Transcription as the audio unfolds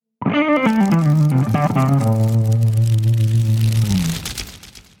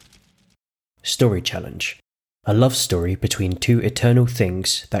Story challenge. A love story between two eternal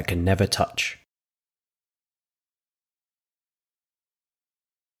things that can never touch.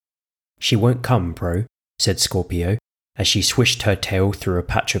 "She won't come, bro," said Scorpio, as she swished her tail through a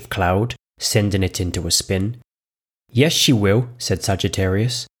patch of cloud, sending it into a spin. "Yes, she will," said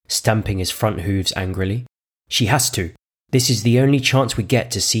Sagittarius, stamping his front hooves angrily. "She has to. This is the only chance we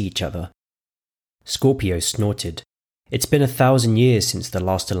get to see each other." Scorpio snorted. "It's been 1,000 years since the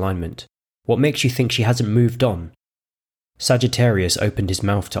last alignment. What makes you think she hasn't moved on?" Sagittarius opened his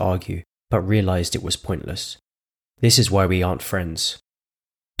mouth to argue, but realized it was pointless. "This is why we aren't friends."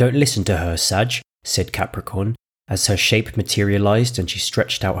 "Don't listen to her, Sag," said Capricorn, as her shape materialized and she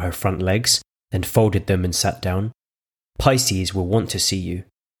stretched out her front legs, then folded them and sat down. "Pisces will want to see you."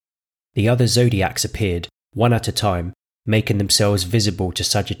 The other zodiacs appeared, one at a time, making themselves visible to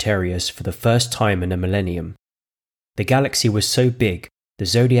Sagittarius for the first time in a millennium. The galaxy was so big, the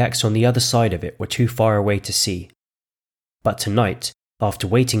zodiacs on the other side of it were too far away to see. But tonight, after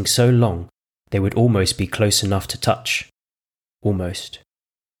waiting so long, they would almost be close enough to touch. Almost.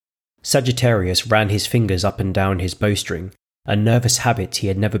 Sagittarius ran his fingers up and down his bowstring, a nervous habit he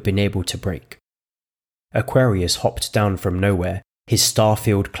had never been able to break. Aquarius hopped down from nowhere, his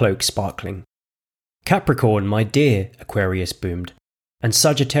star-filled cloak sparkling. "Capricorn, my dear," Aquarius boomed. "And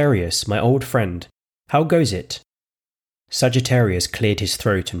Sagittarius, my old friend. How goes it?" Sagittarius cleared his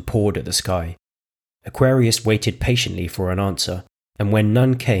throat and pawed at the sky. Aquarius waited patiently for an answer, and when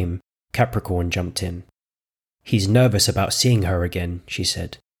none came, Capricorn jumped in. "He's nervous about seeing her again," she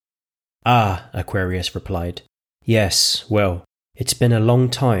said. "Ah," Aquarius replied. "Yes, well, it's been a long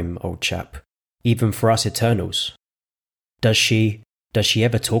time, old chap, even for us Eternals." Does she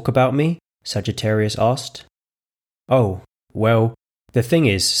ever talk about me?" Sagittarius asked. "Oh, well, the thing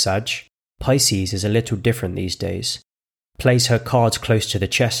is, Sag, Pisces is a little different these days. Plays her cards close to the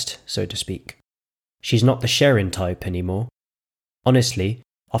chest, so to speak. She's not the sharing type anymore. Honestly,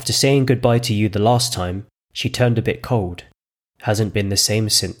 after saying goodbye to you the last time, she turned a bit cold. Hasn't been the same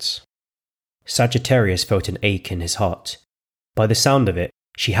since." Sagittarius felt an ache in his heart. By the sound of it,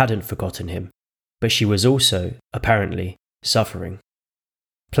 she hadn't forgotten him, but she was also, apparently, suffering.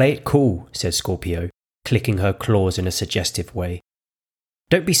 "Play it cool," said Scorpio, clicking her claws in a suggestive way.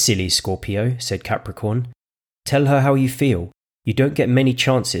 "Don't be silly, Scorpio," said Capricorn. "Tell her how you feel. You don't get many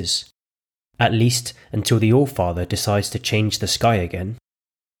chances. At least until the Allfather decides to change the sky again."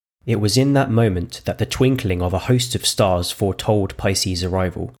 It was in that moment that the twinkling of a host of stars foretold Pisces'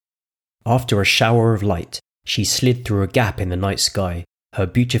 arrival. After a shower of light, she slid through a gap in the night sky, her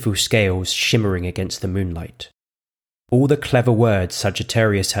beautiful scales shimmering against the moonlight. All the clever words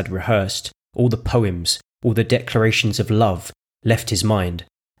Sagittarius had rehearsed, all the poems, all the declarations of love, left his mind,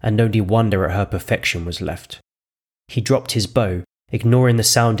 and only wonder at her perfection was left. He dropped his bow, ignoring the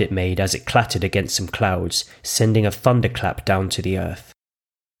sound it made as it clattered against some clouds, sending a thunderclap down to the earth.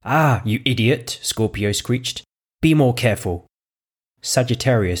 "Ah, you idiot," Scorpio screeched. "Be more careful."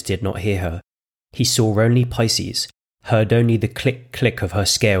 Sagittarius did not hear her. He saw only Pisces, heard only the click-click of her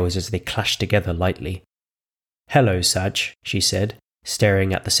scales as they clashed together lightly. "Hello, Sag," she said,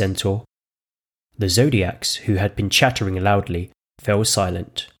 staring at the centaur. The zodiacs, who had been chattering loudly, fell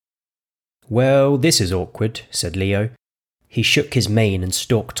silent. "Well, this is awkward," said Leo. He shook his mane and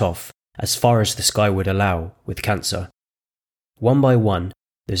stalked off, as far as the sky would allow, with Cancer. One by one,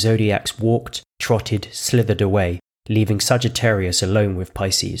 the zodiacs walked, trotted, slithered away, leaving Sagittarius alone with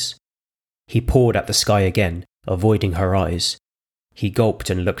Pisces. He pawed at the sky again, avoiding her eyes. He gulped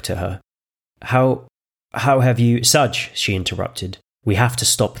and looked at her. How have you— Sag, she interrupted. "We have to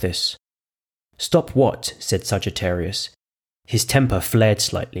stop this." "Stop what?" said Sagittarius. His temper flared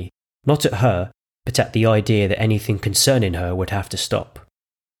slightly, not at her, but at the idea that anything concerning her would have to stop.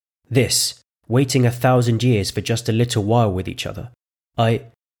 "This, waiting 1,000 years for just a little while with each other.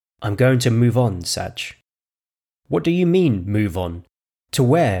 I'm going to move on, Sag." "What do you mean, move on? To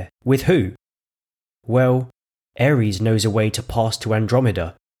where? With who?" "Well, Aries knows a way to pass to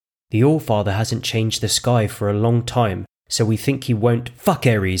Andromeda. The Allfather hasn't changed the sky for a long time, so we think he won't—" "Fuck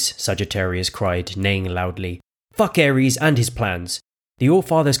Aries," Sagittarius cried, neighing loudly. "Fuck Aries and his plans. The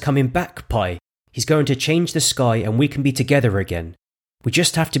Allfather's coming back, Pi. He's going to change the sky and we can be together again. We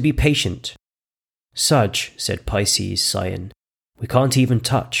just have to be patient." "Sag," said Pisces, sighing. "We can't even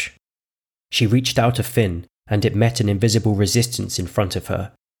touch." She reached out a fin, and it met an invisible resistance in front of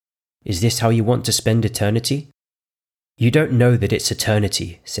her. "Is this how you want to spend eternity?" "You don't know that it's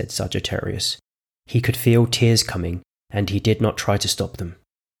eternity," said Sagittarius. He could feel tears coming, and he did not try to stop them.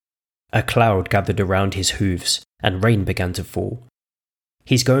 A cloud gathered around his hooves, and rain began to fall.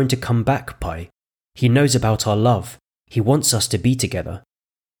 He's going to come back, Pi. He knows about our love. He wants us to be together.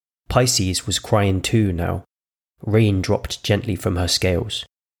 Pisces was crying too now. Rain dropped gently from her scales.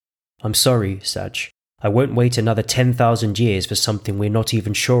 I'm sorry, Sag. I won't wait another 10,000 years for something we're not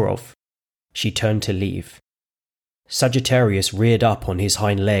even sure of. She turned to leave. Sagittarius reared up on his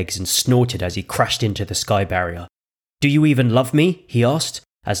hind legs and snorted as he crashed into the sky barrier. Do you even love me? He asked,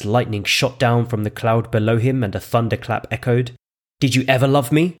 as lightning shot down from the cloud below him and a thunderclap echoed. Did you ever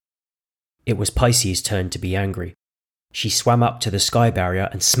love me? It was Pisces' turn to be angry. She swam up to the sky barrier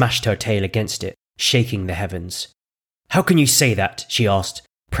and smashed her tail against it, shaking the heavens. How can you say that? She asked,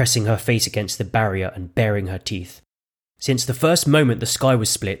 pressing her face against the barrier and baring her teeth. Since the first moment the sky was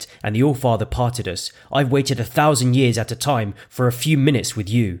split and the Allfather parted us, I've waited 1,000 years at a time for a few minutes with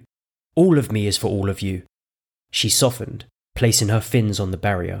you. All of me is for all of you. She softened, placing her fins on the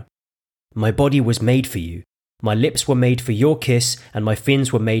barrier. My body was made for you. My lips were made for your kiss, and my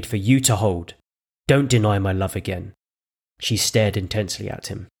fins were made for you to hold. Don't deny my love again. She stared intensely at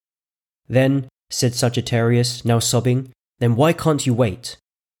him. Then, said Sagittarius, now sobbing, then why can't you wait?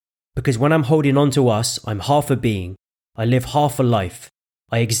 Because when I'm holding on to us, I'm half a being. I live half a life.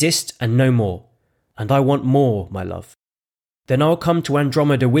 I exist and no more. And I want more, my love. Then I'll come to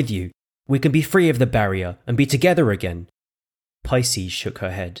Andromeda with you. We can be free of the barrier and be together again. Pisces shook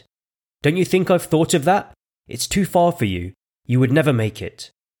her head. Don't you think I've thought of that? It's too far for you. You would never make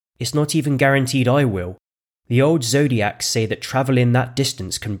it. It's not even guaranteed I will. The old zodiacs say that travelling that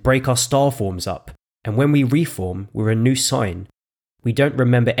distance can break our star forms up, and when we reform, we're a new sign. We don't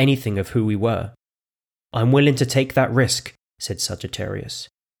remember anything of who we were. I'm willing to take that risk, said Sagittarius.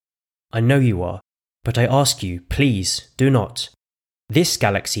 I know you are, but I ask you, please, do not. This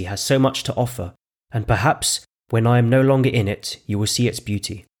galaxy has so much to offer, and perhaps, when I am no longer in it, you will see its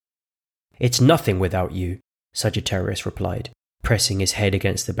beauty. It's nothing without you, Sagittarius replied, pressing his head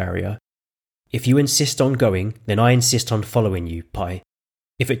against the barrier. If you insist on going, then I insist on following you, Pi.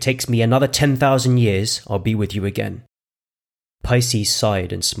 If it takes me another 10,000 years, I'll be with you again. Pisces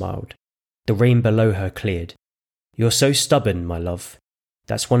sighed and smiled. The rain below her cleared. You're so stubborn, my love.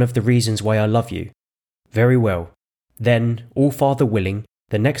 That's one of the reasons why I love you. Very well. Then, Allfather willing,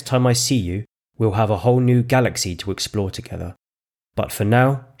 the next time I see you, we'll have a whole new galaxy to explore together. But for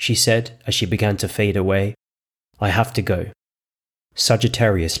now, she said as she began to fade away, I have to go.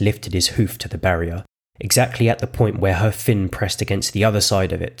 Sagittarius lifted his hoof to the barrier, exactly at the point where her fin pressed against the other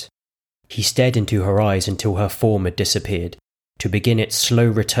side of it. He stared into her eyes until her form had disappeared, to begin its slow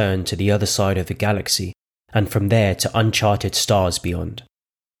return to the other side of the galaxy, and from there to uncharted stars beyond.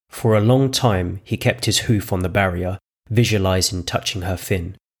 For a long time he kept his hoof on the barrier, visualizing touching her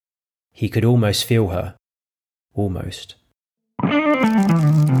fin. He could almost feel her. Almost.